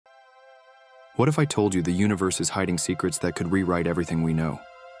What if I told you the universe is hiding secrets that could rewrite everything we know?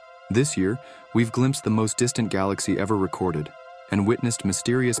 This year, we've glimpsed the most distant galaxy ever recorded and witnessed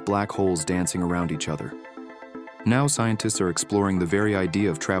mysterious black holes dancing around each other. Now scientists are exploring the very idea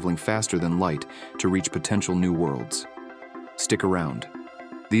of traveling faster than light to reach potential new worlds. Stick around.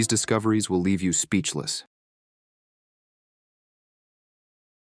 These discoveries will leave you speechless.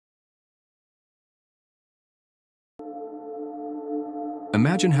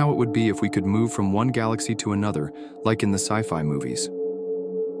 Imagine how it would be if we could move from one galaxy to another, like in the sci-fi movies.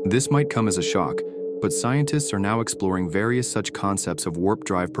 This might come as a shock, but scientists are now exploring various such concepts of warp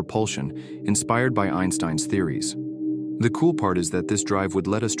drive propulsion inspired by Einstein's theories. The cool part is that this drive would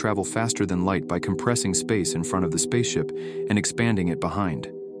let us travel faster than light by compressing space in front of the spaceship and expanding it behind,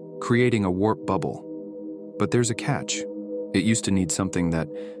 creating a warp bubble. But there's a catch. It used to need something that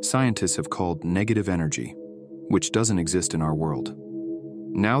scientists have called negative energy, which doesn't exist in our world.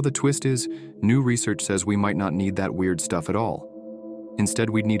 Now the twist is, new research says we might not need that weird stuff at all. Instead,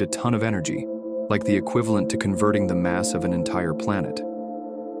 we'd need a ton of energy, like the equivalent to converting the mass of an entire planet.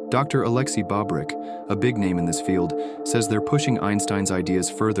 Dr. Alexei Bobrik, a big name in this field, says they're pushing Einstein's ideas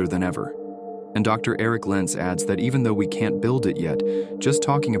further than ever. And Dr. Eric Lentz adds that even though we can't build it yet, just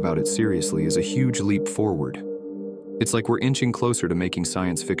talking about it seriously is a huge leap forward. It's like we're inching closer to making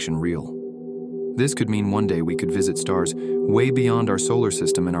science fiction real. This could mean one day we could visit stars way beyond our solar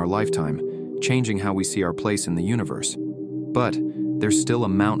system in our lifetime, changing how we see our place in the universe. But there's still a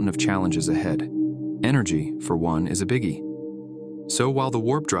mountain of challenges ahead. Energy, for one, is a biggie. So while the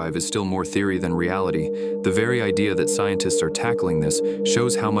warp drive is still more theory than reality, the very idea that scientists are tackling this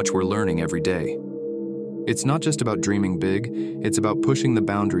shows how much we're learning every day. It's not just about dreaming big, it's about pushing the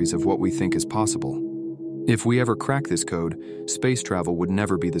boundaries of what we think is possible. If we ever crack this code, space travel would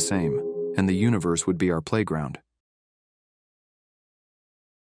never be the same, and the universe would be our playground.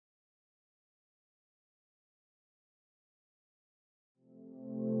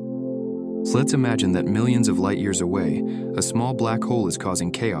 Let's imagine that millions of light years away, a small black hole is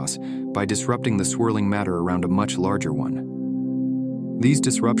causing chaos by disrupting the swirling matter around a much larger one. These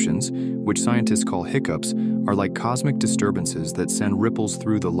disruptions, which scientists call hiccups, are like cosmic disturbances that send ripples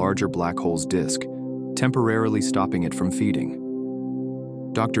through the larger black hole's disk, temporarily stopping it from feeding.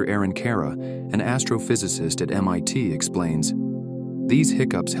 Dr. Aaron Kara, an astrophysicist at MIT, explains, "These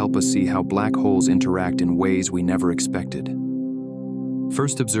hiccups help us see how black holes interact in ways we never expected."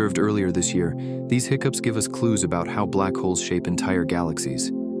 First observed earlier this year, these hiccups give us clues about how black holes shape entire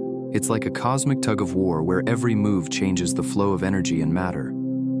galaxies. It's like a cosmic tug-of-war where every move changes the flow of energy and matter.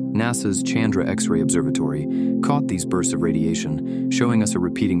 NASA's Chandra X-ray Observatory caught these bursts of radiation, showing us a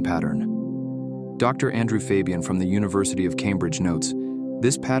repeating pattern. Dr. Andrew Fabian from the University of Cambridge notes,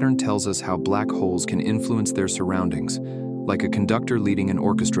 "This pattern tells us how black holes can influence their surroundings, like a conductor leading an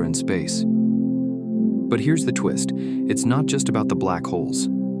orchestra in space." But here's the twist. It's not just about the black holes.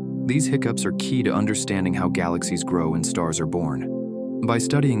 These hiccups are key to understanding how galaxies grow and stars are born. By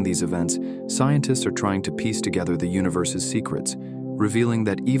studying these events, scientists are trying to piece together the universe's secrets, revealing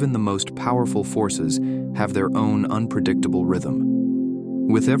that even the most powerful forces have their own unpredictable rhythm.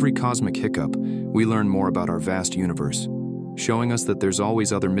 With every cosmic hiccup, we learn more about our vast universe, showing us that there's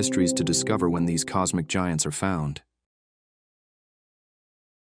always other mysteries to discover when these cosmic giants are found.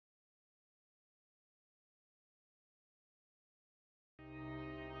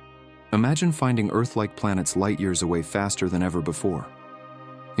 Imagine finding Earth-like planets light years away faster than ever before.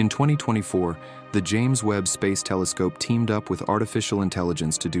 In 2024, the James Webb Space Telescope teamed up with artificial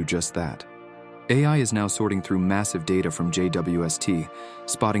intelligence to do just that. AI is now sorting through massive data from JWST,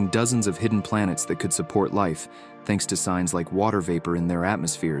 spotting dozens of hidden planets that could support life, thanks to signs like water vapor in their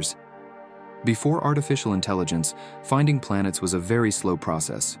atmospheres. Before artificial intelligence, finding planets was a very slow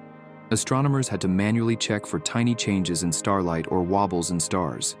process. Astronomers had to manually check for tiny changes in starlight or wobbles in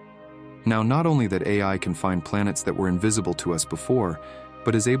stars. Now, not only that AI can find planets that were invisible to us before,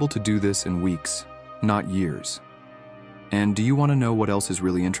 but is able to do this in weeks, not years. And do you want to know what else is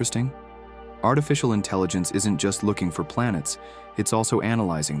really interesting? Artificial intelligence isn't just looking for planets, it's also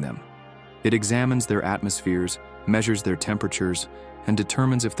analyzing them. It examines their atmospheres, measures their temperatures, and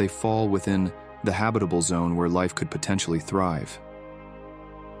determines if they fall within the habitable zone where life could potentially thrive.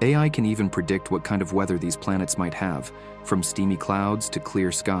 AI can even predict what kind of weather these planets might have, from steamy clouds to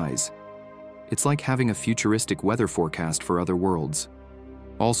clear skies. It's like having a futuristic weather forecast for other worlds.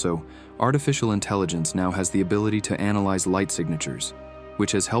 Also, artificial intelligence now has the ability to analyze light signatures,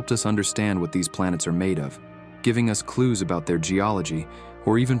 which has helped us understand what these planets are made of, giving us clues about their geology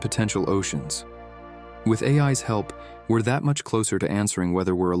or even potential oceans. With AI's help, we're that much closer to answering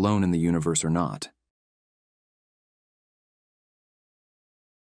whether we're alone in the universe or not.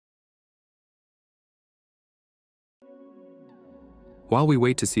 While we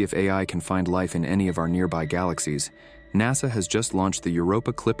wait to see if AI can find life in any of our nearby galaxies, NASA has just launched the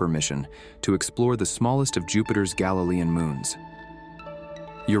Europa Clipper mission to explore the smallest of Jupiter's Galilean moons.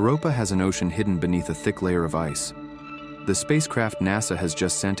 Europa has an ocean hidden beneath a thick layer of ice. The spacecraft NASA has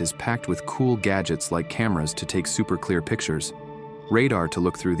just sent is packed with cool gadgets like cameras to take super clear pictures, radar to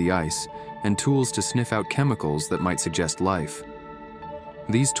look through the ice, and tools to sniff out chemicals that might suggest life.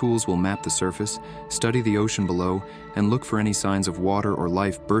 These tools will map the surface, study the ocean below, and look for any signs of water or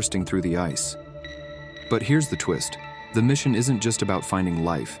life bursting through the ice. But here's the twist. The mission isn't just about finding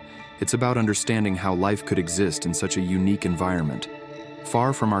life. It's about understanding how life could exist in such a unique environment,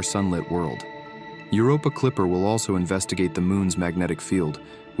 far from our sunlit world. Europa Clipper will also investigate the moon's magnetic field,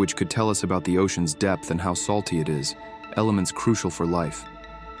 which could tell us about the ocean's depth and how salty it is, elements crucial for life.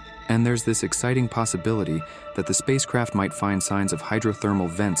 And there's this exciting possibility that the spacecraft might find signs of hydrothermal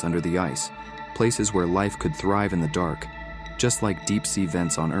vents under the ice, places where life could thrive in the dark, just like deep-sea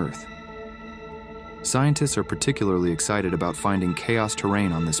vents on Earth. Scientists are particularly excited about finding chaos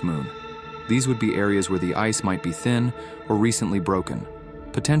terrain on this moon. These would be areas where the ice might be thin or recently broken,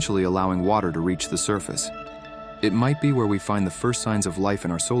 potentially allowing water to reach the surface. It might be where we find the first signs of life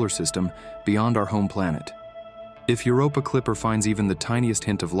in our solar system beyond our home planet. If Europa Clipper finds even the tiniest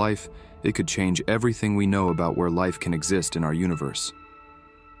hint of life, it could change everything we know about where life can exist in our universe.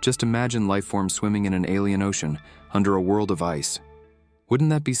 Just imagine life forms swimming in an alien ocean under a world of ice. Wouldn't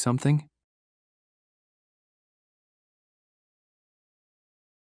that be something?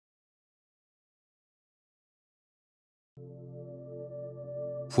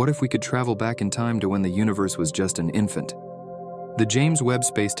 What if we could travel back in time to when the universe was just an infant? The James Webb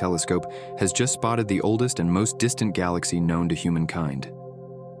Space Telescope has just spotted the oldest and most distant galaxy known to humankind.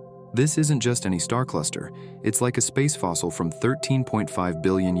 This isn't just any star cluster, it's like a space fossil from 13.5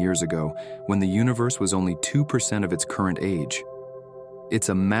 billion years ago when the universe was only 2% of its current age. It's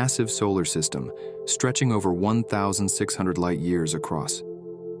a massive solar system, stretching over 1,600 light years across,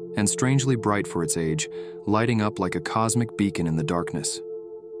 and strangely bright for its age, lighting up like a cosmic beacon in the darkness.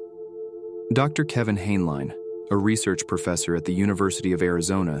 Dr. Kevin Hainline, a research professor at the University of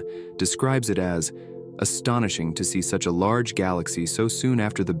Arizona, describes it as astonishing to see such a large galaxy so soon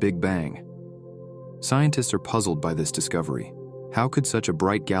after the Big Bang. Scientists are puzzled by this discovery. How could such a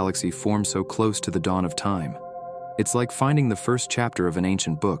bright galaxy form so close to the dawn of time? It's like finding the first chapter of an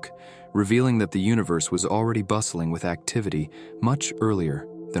ancient book, revealing that the universe was already bustling with activity much earlier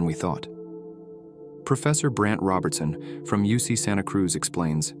than we thought. Professor Brant Robertson from UC Santa Cruz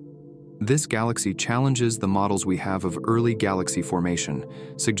explains, "This galaxy challenges the models we have of early galaxy formation,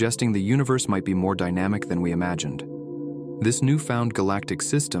 suggesting the universe might be more dynamic than we imagined. This newfound galactic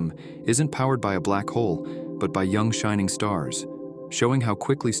system isn't powered by a black hole, but by young shining stars, showing how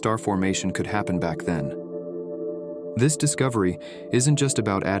quickly star formation could happen back then." This discovery isn't just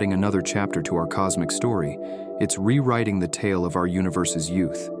about adding another chapter to our cosmic story, it's rewriting the tale of our universe's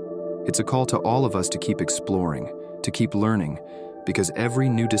youth. It's a call to all of us to keep exploring, to keep learning, because every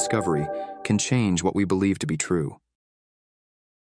new discovery can change what we believe to be true.